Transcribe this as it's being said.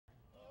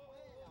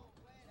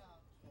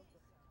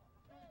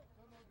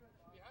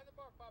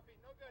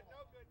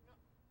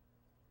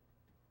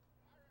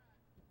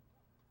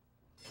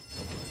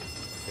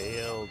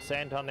Field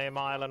sent on their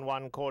mile and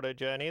 1/4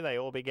 journey. They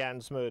all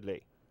began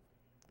smoothly.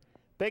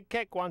 Big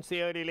Kick wants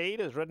the early lead,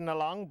 has ridden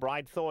along.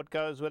 Bright Thought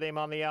goes with him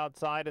on the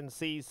outside, and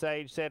Sea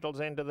Sage settles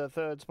into the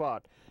third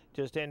spot.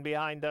 Just in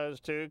behind those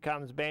two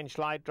comes Bench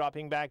Light,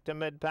 dropping back to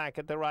mid-pack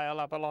at the rail.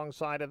 Up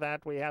alongside of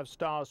that, we have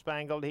Star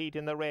Spangled Heat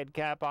in the red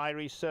cap.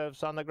 Irish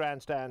Surfs on the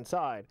grandstand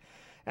side.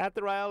 At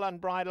the rail,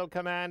 Unbridled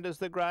Command is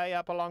the grey,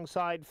 up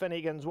alongside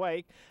Finnegan's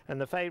Wake,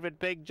 and the favourite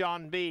Big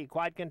John B,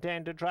 quite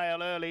content to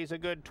trail early. He's a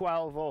good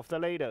 12 off the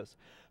leaders.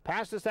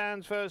 Past the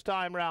stands first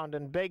time round,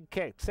 and Big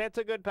Kick sets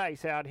a good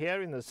pace out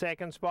here. In the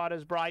second spot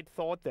is Bright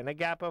Thought, then a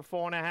gap of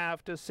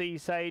 4.5 to Sea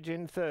Sage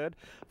in third,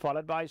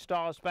 followed by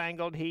Star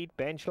Spangled Heat,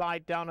 Bench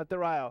Light down at the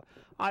rail.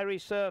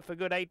 Irish Surf a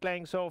good 8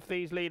 lengths off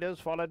these leaders,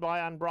 followed by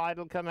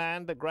Unbridled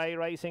Command, the grey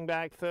racing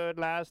back third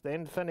last,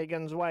 then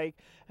Finnegan's Wake,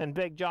 and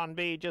Big John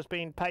B, just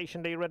been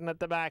patiently ridden at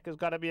the back, has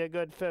got to be a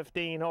good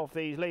 15 off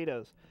these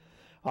leaders.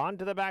 On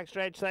to the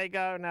backstretch they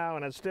go now,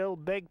 and it's still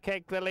Big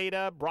Kick the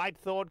leader. Bright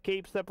Thought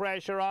keeps the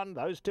pressure on.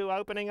 Those two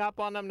opening up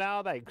on them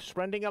now. They're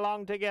sprinting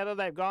along together.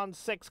 They've gone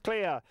 6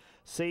 clear.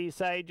 Sea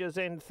Sage is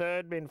in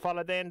third, been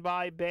followed then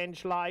by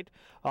Bench Light.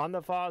 On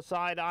the far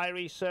side,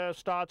 Irish Surf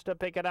starts to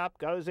pick it up,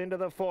 goes into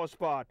the 4th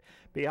spot.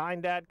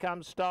 Behind that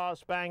comes Star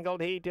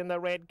Spangled Heat in the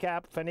red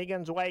cap.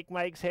 Finnegan's Wake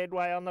makes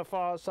headway on the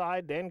far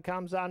side. Then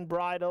comes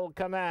Unbridled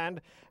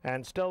Command,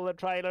 and still the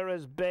trailer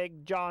is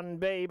Big John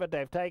B, but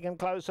they've taken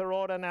closer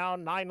order now.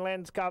 9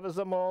 lengths covers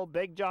them all.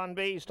 Big John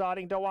B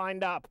starting to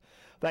wind up.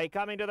 They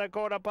come into the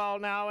quarter pole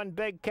now, and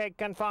Big Kick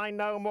can find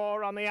no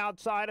more. On the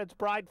outside, it's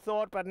Bright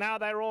Thought, but now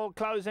they're all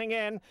closing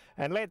in.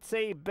 And let's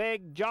see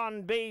Big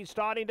John B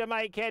starting to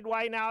make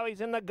headway now.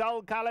 He's in the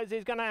gold colours.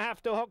 He's going to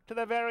have to hook to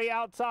the very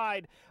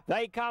outside.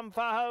 They come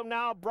for home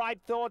now. Bright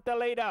Thought the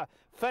leader.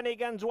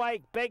 Finnegan's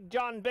Wake. Big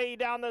John B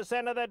down the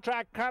centre of the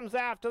track comes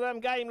after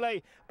them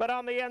gamely. But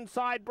on the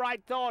inside,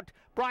 Bright Thought.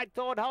 Bright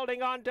Thought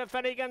holding on to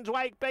Finnegan's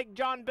Wake. Big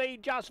John B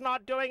just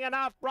not doing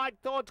enough. Bright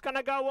Thought's going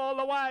to go all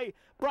the way.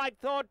 Bright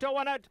Thought to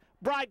win it.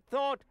 Bright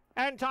Thought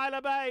and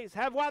Tyler Bays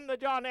have won the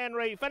John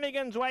Henry.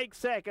 Finnegan's Wake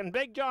second.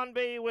 Big John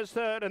B was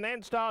third, and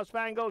then Star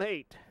Spangled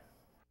Heat.